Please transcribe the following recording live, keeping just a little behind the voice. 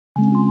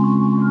Hello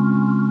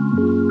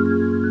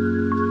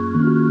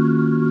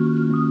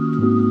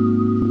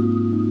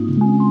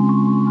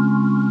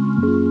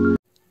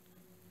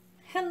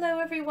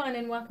everyone,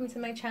 and welcome to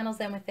my channel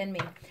Zen Within Me.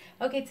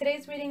 Okay,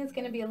 today's reading is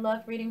going to be a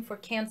love reading for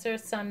Cancer,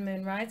 Sun,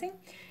 Moon, Rising.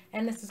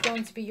 And this is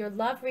going to be your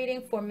love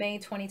reading for May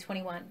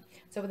 2021.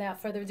 So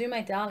without further ado,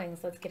 my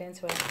darlings, let's get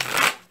into it.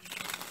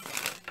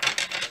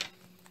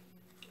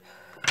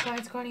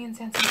 Guides,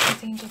 guardians,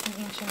 ancestors, angels,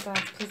 and ancient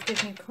gods, please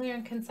give me clear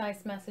and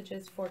concise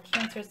messages for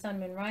Cancer, Sun,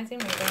 Moon, Rising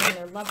regarding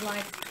their love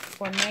life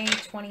for May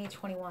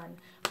 2021.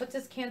 What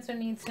does Cancer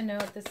need to know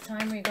at this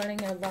time regarding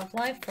their love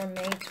life for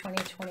May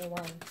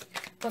 2021?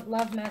 What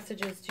love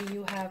messages do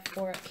you have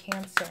for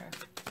Cancer?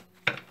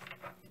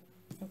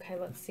 Okay,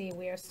 let's see.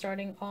 We are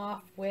starting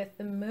off with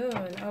the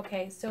moon.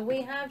 Okay, so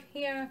we have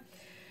here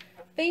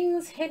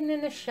things hidden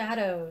in the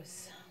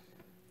shadows.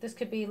 This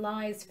could be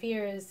lies,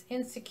 fears,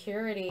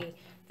 insecurity,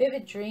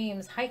 vivid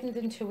dreams, heightened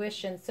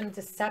intuition, some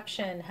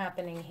deception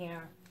happening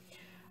here.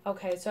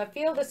 Okay, so I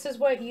feel this is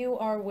what you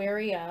are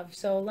wary of.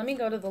 So let me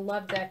go to the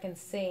love deck and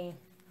see.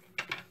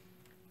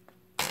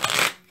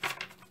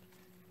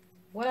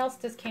 What else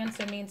does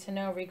Cancer need to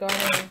know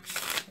regarding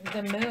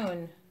the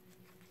moon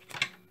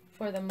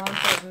for the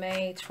month of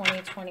May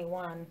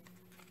 2021?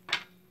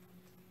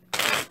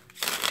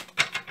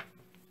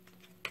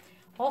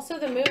 Also,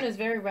 the moon is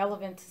very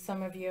relevant to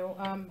some of you.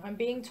 I'm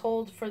being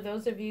told for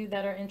those of you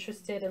that are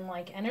interested in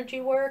like energy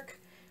work,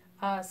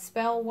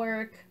 spell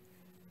work,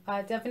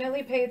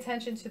 definitely pay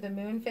attention to the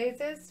moon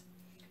phases.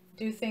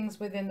 Do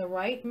things within the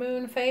right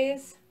moon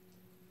phase.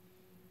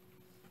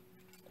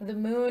 The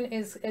moon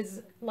is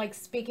like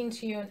speaking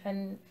to you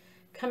and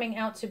coming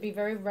out to be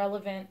very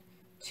relevant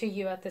to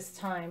you at this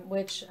time,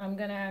 which I'm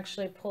going to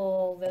actually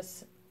pull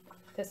this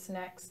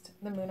next,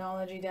 the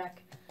Moonology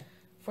deck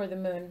for the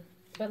moon.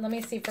 But let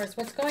me see first,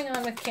 what's going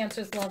on with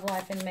Cancer's love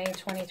life in May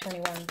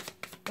 2021?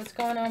 What's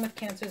going on with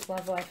Cancer's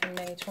love life in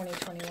May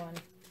 2021?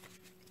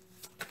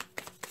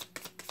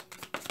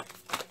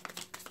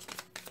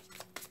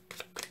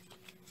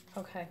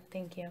 Okay,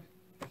 thank you.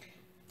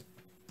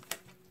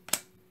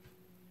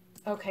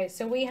 Okay,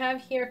 so we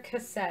have here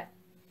cassette,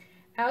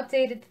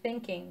 outdated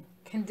thinking,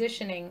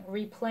 conditioning,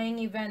 replaying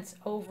events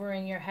over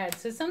in your head.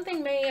 So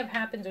something may have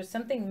happened or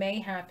something may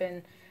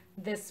happen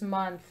this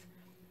month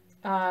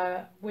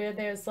where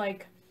there's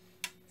like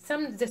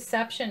some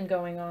deception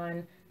going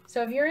on.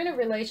 So if you're in a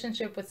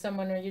relationship with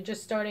someone or you're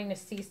just starting to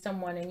see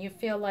someone and you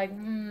feel like,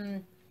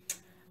 I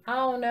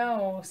don't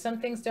know, some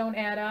things don't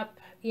add up,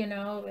 you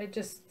know, it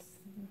just,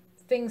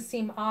 things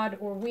seem odd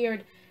or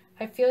weird.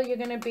 I feel you're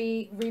going to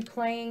be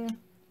replaying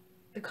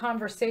the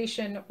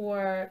conversation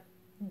or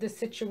the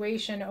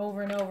situation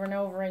over and over and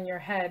over in your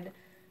head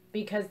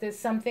because there's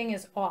something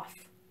is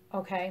off.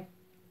 Okay,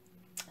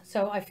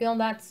 so I feel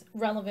that's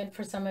relevant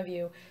for some of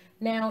you.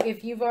 Now,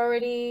 if you've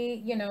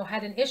already, you know,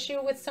 had an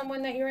issue with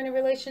someone that you're in a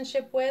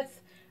relationship with,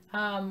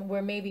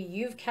 where maybe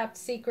you've kept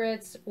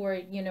secrets or,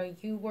 you know,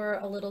 you were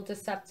a little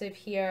deceptive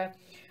here,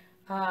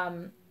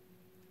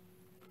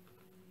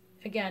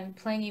 again,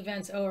 playing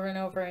events over and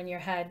over in your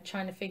head,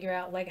 trying to figure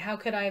out, like, how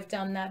could I have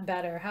done that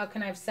better? How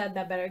can I have said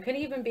that better? It could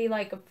even be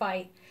like a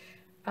fight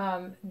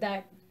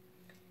that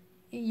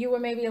you were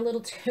maybe a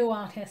little too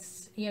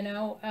honest, you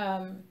know,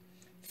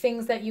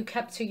 things that you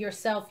kept to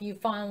yourself, you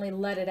finally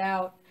let it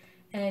out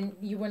and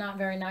you were not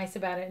very nice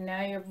about it. And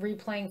now you're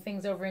replaying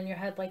things over in your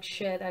head like,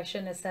 shit, I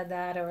shouldn't have said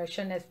that, or I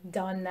shouldn't have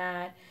done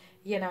that,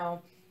 you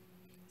know,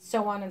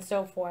 so on and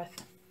so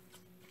forth.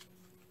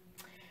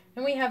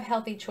 And we have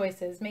healthy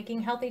choices,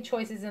 making healthy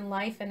choices in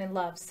life and in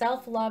love,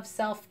 self-love,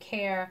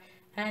 self-care,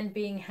 and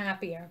being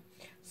happier.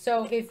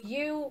 So if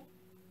you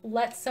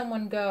let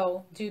someone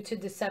go due to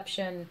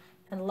deception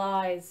and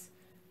lies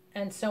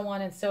and so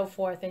on and so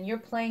forth, and you're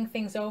playing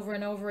things over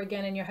and over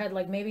again in your head,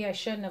 like maybe I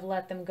shouldn't have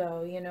let them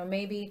go, you know,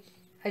 maybe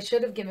I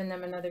should have given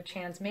them another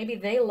chance. Maybe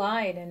they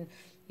lied and,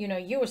 you know,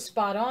 you were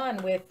spot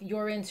on with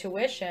your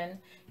intuition.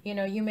 You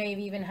know, you may have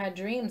even had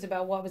dreams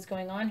about what was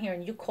going on here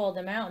and you called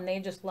them out and they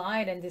just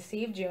lied and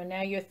deceived you. And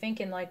now you're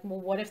thinking like,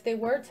 well, what if they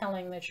were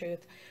telling the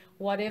truth?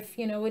 What if,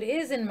 you know, it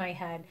is in my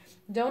head?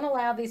 Don't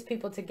allow these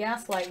people to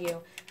gaslight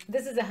you.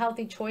 This is a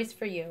healthy choice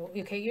for you.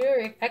 Okay,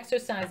 you're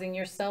exercising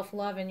your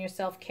self-love and your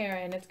self-care,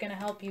 and it's going to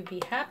help you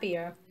be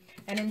happier.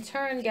 And in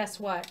turn, guess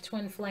what?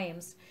 Twin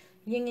flames.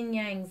 Yin and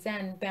yang,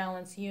 Zen,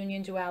 balance,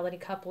 union, duality,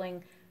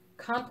 coupling,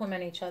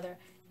 complement each other.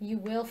 You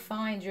will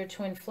find your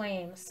twin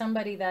flame,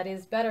 somebody that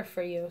is better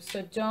for you.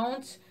 So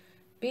don't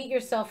beat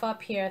yourself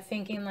up here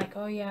thinking like,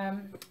 oh yeah,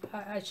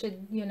 I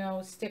should, you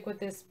know, stick with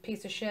this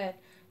piece of shit.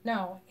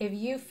 No, if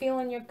you feel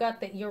in your gut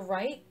that you're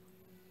right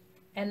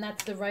and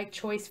that's the right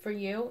choice for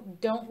you,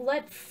 don't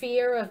let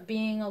fear of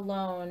being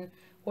alone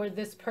or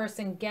this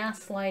person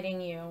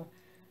gaslighting you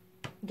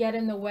get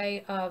in the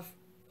way of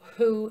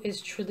who is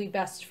truly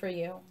best for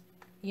you.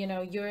 You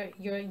know, you're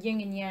yin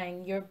and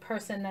yang. You're a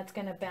person that's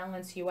going to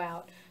balance you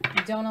out.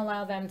 Don't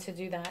allow them to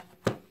do that.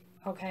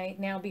 Okay,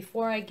 now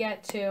before I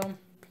get to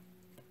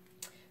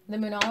the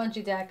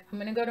Moonology deck, I'm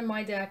going to go to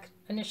my deck,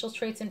 Initials,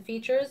 Traits, and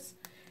Features.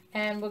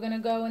 And we're going to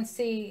go and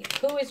see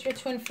who is your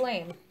twin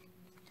flame.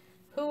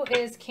 Who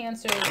is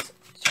Cancer's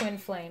twin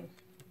flame?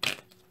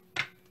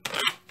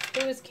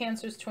 Who is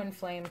Cancer's twin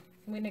flame?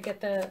 I'm going to get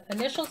the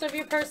initials of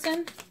your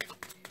person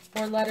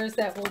or letters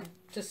that will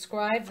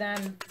describe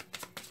them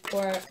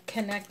or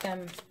connect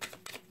them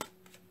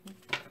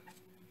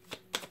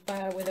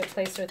with a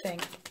place or thing.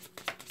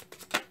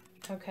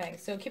 Okay,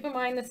 so keep in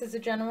mind this is a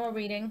general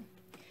reading.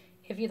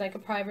 If you'd like a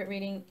private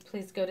reading,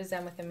 please go to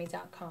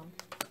zenwithinme.com.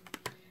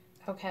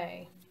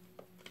 Okay,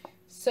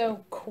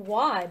 so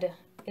quad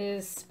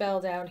is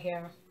spelled out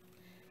here.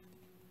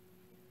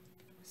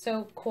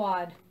 So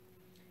quad.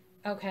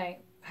 Okay,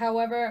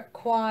 however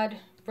quad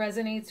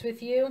resonates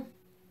with you,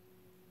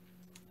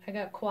 I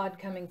got quad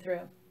coming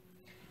through.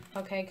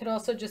 Okay, it could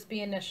also just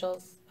be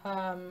initials.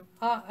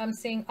 I'm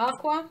seeing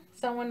aqua.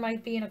 Someone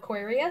might be an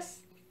Aquarius.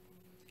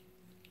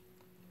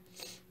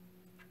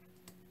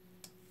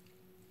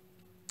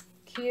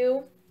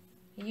 Q,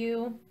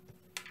 U,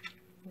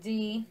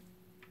 D,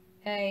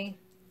 A,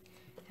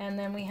 and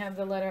then we have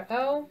the letter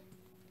O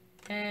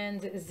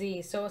and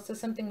Z. So also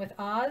something with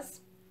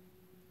Oz.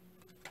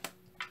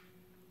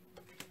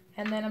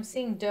 And then I'm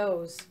seeing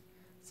doze.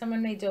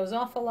 Someone may doze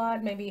off a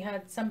lot. Maybe you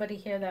had somebody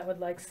here that would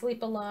like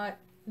sleep a lot.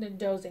 They're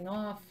dozing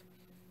off.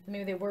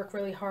 Maybe they work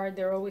really hard.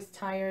 They're always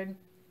tired.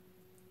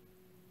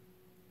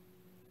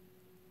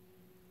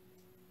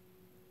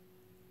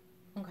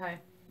 Okay.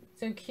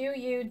 So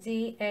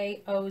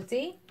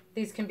Q-U-D-A-O-Z.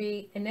 These can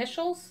be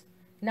initials.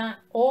 Not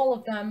all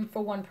of them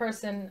for one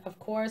person, of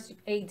course.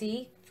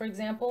 A-D, for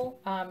example,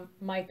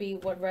 might be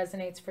what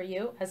resonates for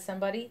you as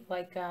somebody.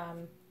 Like, I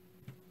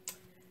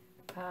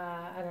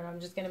don't know. I'm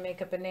just going to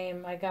make up a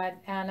name. I got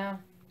Anna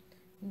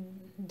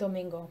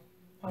Domingo.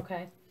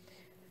 Okay.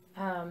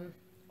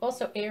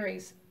 Also,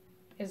 Aries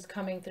is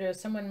coming through.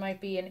 Someone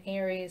might be an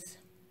Aries.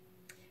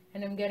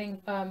 And I'm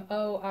getting,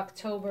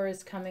 October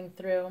is coming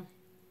through.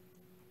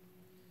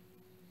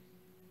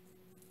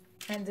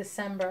 And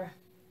December.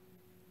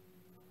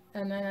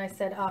 And then I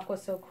said Aqua,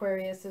 so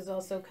Aquarius is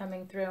also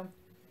coming through.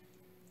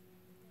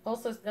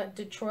 Also,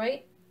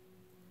 Detroit.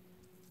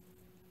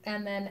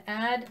 And then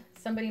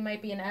somebody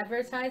might be in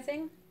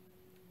advertising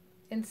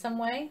in some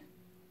way.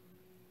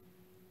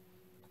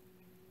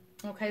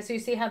 Okay, so you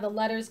see how the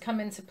letters come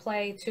into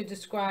play to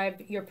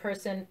describe your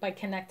person by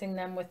connecting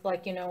them with,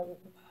 like, you know,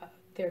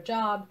 their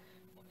job.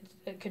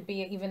 It could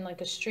be even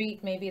like a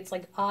street. Maybe it's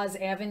like Oz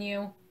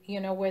Avenue, you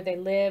know, where they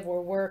live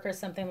or work or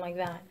something like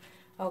that.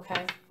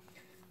 Okay,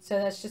 so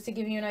that's just to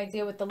give you an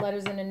idea with the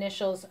letters and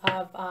initials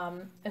of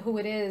who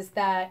it is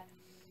that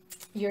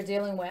you're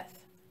dealing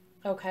with.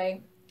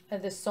 Okay, the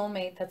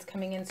soulmate that's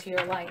coming into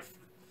your life.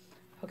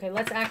 Okay,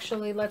 let's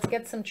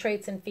get some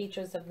traits and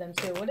features of them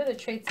too. What are the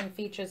traits and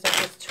features of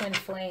this twin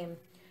flame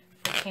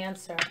for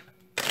Cancer?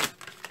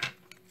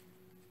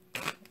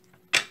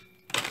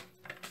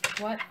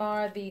 What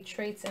are the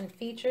traits and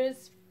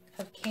features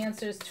of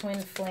Cancer's twin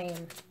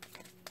flame?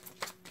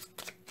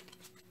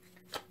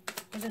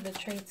 What are the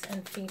traits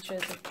and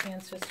features of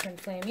Cancer's twin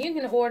flame? You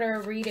can order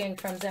a reading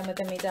from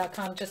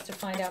zenwithinme.com just to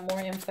find out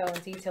more info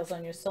and details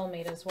on your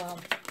soulmate as well.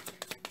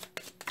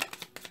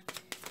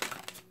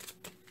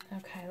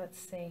 Okay, let's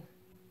see.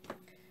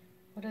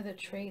 What are the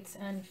traits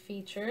and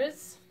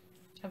features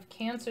of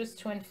Cancer's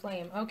twin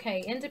flame?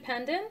 Okay,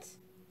 independent,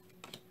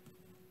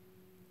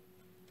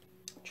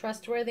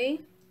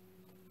 trustworthy,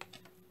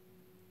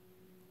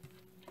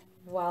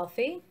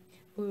 wealthy,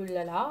 ooh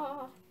la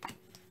la.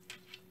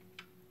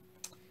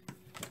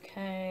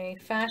 Okay,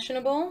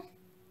 fashionable.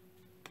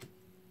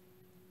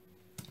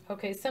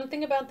 Okay,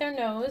 something about their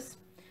nose.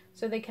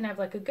 So they can have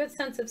like a good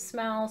sense of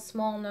smell,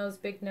 small nose,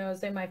 big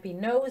nose. They might be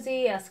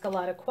nosy, ask a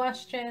lot of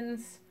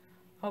questions.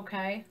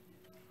 Okay.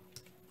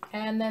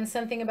 And then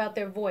something about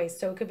their voice.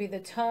 So it could be the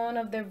tone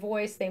of their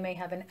voice. They may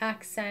have an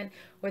accent,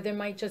 or there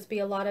might just be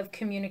a lot of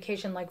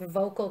communication, like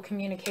vocal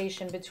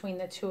communication between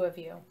the two of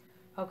you.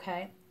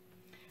 Okay.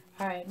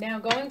 All right. Now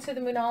going to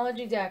the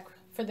Moonology deck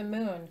for the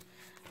moon.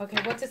 Okay,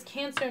 what does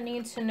Cancer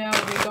need to know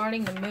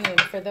regarding the moon?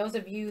 For those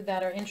of you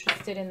that are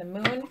interested in the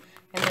moon,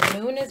 and the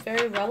moon is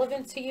very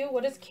relevant to you,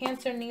 what does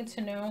Cancer need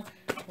to know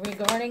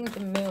regarding the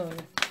moon?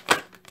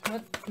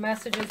 What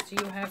messages do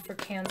you have for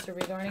Cancer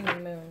regarding the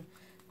moon?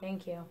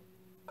 Thank you.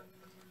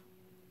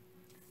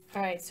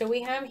 All right, so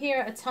we have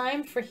here a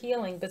time for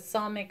healing,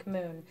 balsamic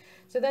moon.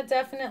 So that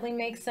definitely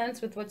makes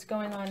sense with what's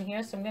going on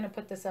here. So I'm going to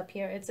put this up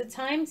here. It's a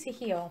time to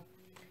heal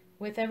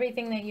with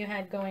everything that you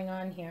had going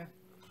on here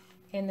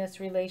in this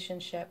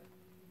relationship.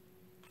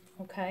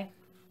 Okay,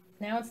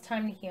 now it's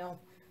time to heal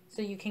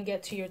so you can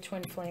get to your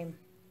twin flame.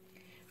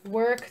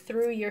 Work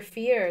through your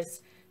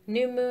fears.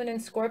 New moon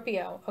in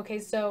Scorpio. Okay,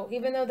 so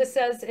even though this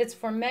says it's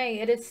for May,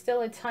 it is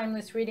still a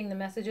timeless reading. The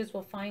messages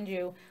will find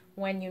you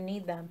when you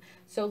need them.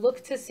 So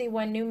look to see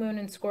when new moon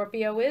in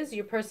Scorpio is.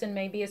 Your person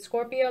may be a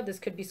Scorpio. This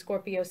could be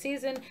Scorpio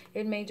season.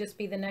 It may just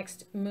be the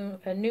next moon,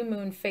 a new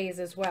moon phase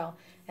as well.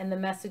 And the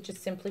message is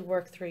simply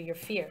work through your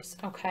fears.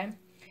 Okay.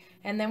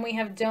 And then we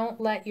have don't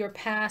let your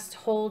past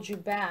hold you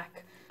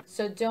back.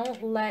 So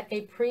don't let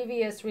a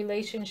previous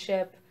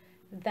relationship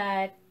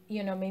that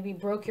you know, maybe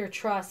broke your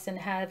trust and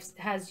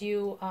has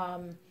you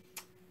on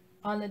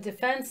the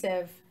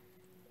defensive,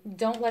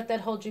 don't let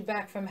that hold you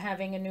back from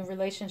having a new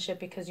relationship,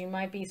 because you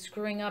might be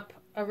screwing up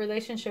a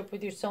relationship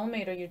with your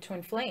soulmate or your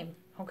twin flame,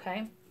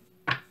 okay?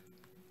 All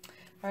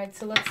right,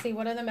 so let's see,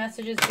 what other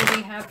messages do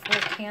we have for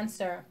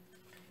Cancer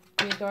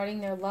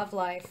regarding their love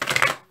life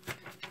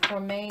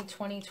for May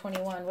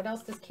 2021? What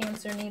else does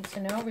Cancer need to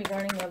know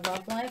regarding their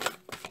love life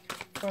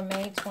for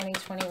May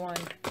 2021?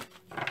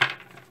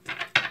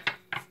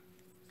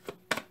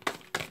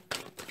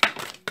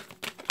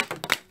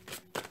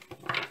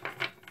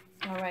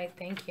 All right,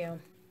 thank you.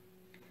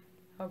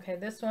 Okay,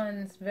 this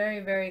one's very,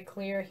 very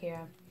clear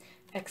here.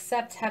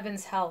 Accept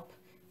heaven's help.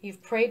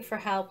 You've prayed for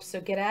help,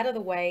 so get out of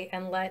the way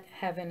and let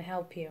heaven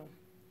help you.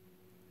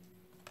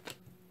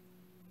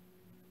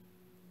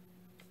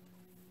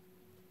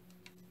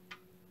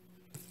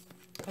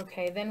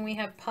 Okay, then we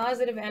have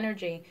positive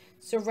energy.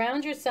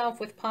 Surround yourself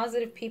with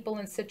positive people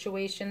and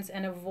situations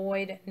and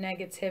avoid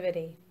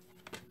negativity.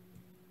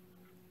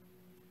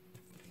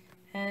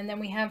 And then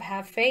we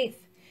have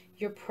faith.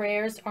 Your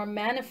prayers are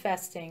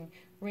manifesting.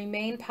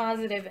 Remain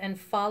positive and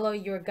follow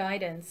your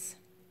guidance.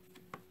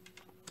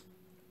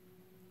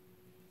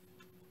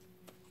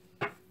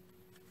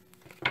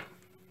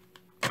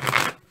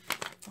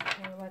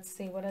 Okay, let's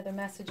see, what other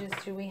messages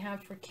do we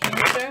have for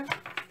Cancer,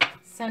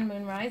 Sun,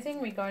 Moon, Rising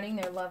regarding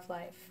their love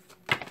life?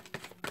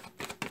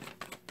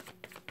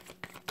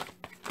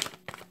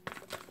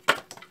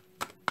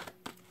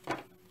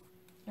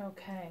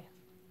 Okay.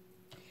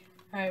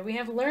 All right, we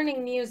have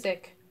learning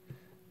music.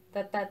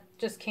 That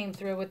just came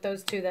through with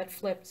those two that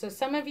flipped. So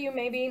some of you,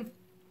 maybe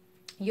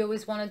you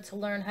always wanted to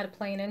learn how to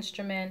play an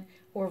instrument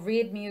or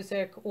read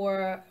music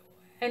or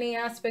any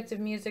aspect of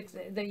music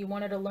that you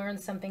wanted to learn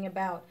something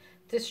about.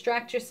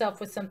 Distract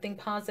yourself with something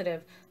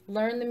positive.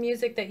 Learn the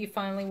music that you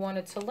finally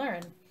wanted to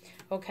learn,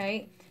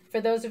 okay? For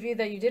those of you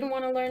that you didn't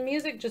want to learn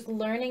music, just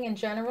learning in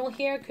general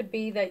here could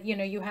be that, you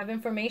know, you have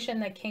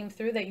information that came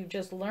through that you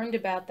just learned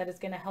about that is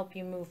going to help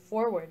you move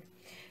forward.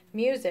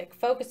 Music,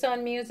 focus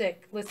on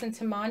music, listen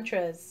to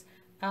mantras,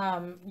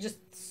 just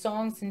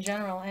songs in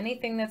general,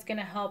 anything that's going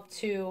to help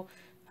to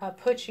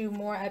put you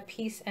more at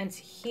peace and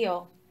to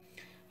heal.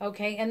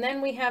 Okay, and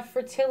then we have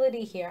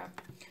fertility here.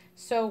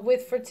 So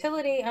with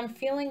fertility, I'm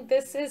feeling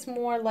this is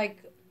more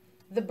like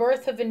the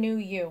birth of a new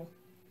you.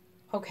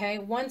 Okay,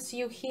 once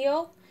you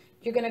heal,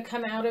 you're going to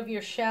come out of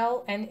your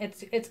shell and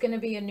it's going to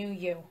be a new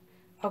you.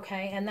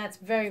 Okay, and that's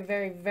very,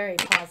 very, very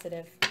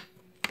positive.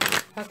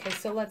 Okay,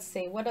 so let's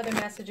see. What other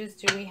messages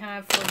do we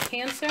have for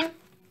Cancer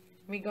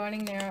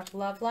regarding their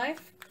love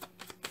life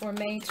for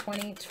May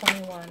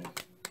 2021?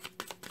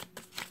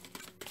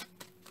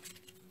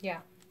 Yeah,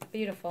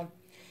 beautiful.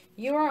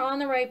 You are on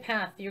the right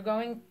path. You're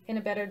going in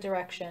a better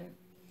direction.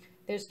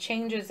 There's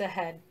changes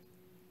ahead.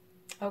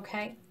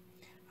 Okay?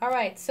 All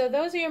right, so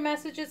those are your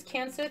messages,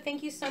 Cancer.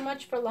 Thank you so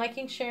much for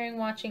liking, sharing,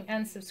 watching,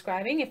 and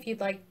subscribing. If you'd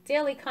like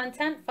daily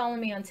content, follow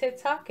me on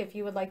TikTok. If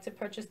you would like to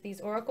purchase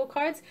these oracle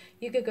cards,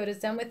 you could go to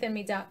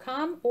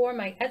zenwithinme.com or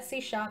my Etsy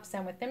shop,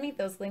 Zen Within Me.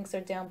 Those links are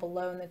down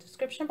below in the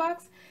description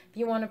box. If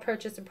you want to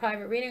purchase a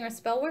private reading or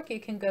spell work, you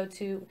can go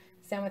to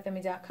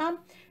zenwithinme.com.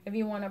 If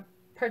you want to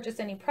purchase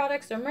any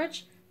products or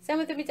merch,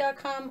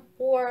 zenwithinme.com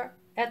or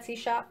Etsy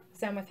shop,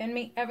 Zen Within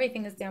Me.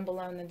 Everything is down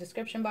below in the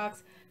description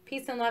box.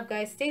 Peace and love,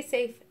 guys. Stay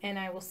safe, and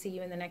I will see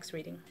you in the next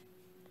reading.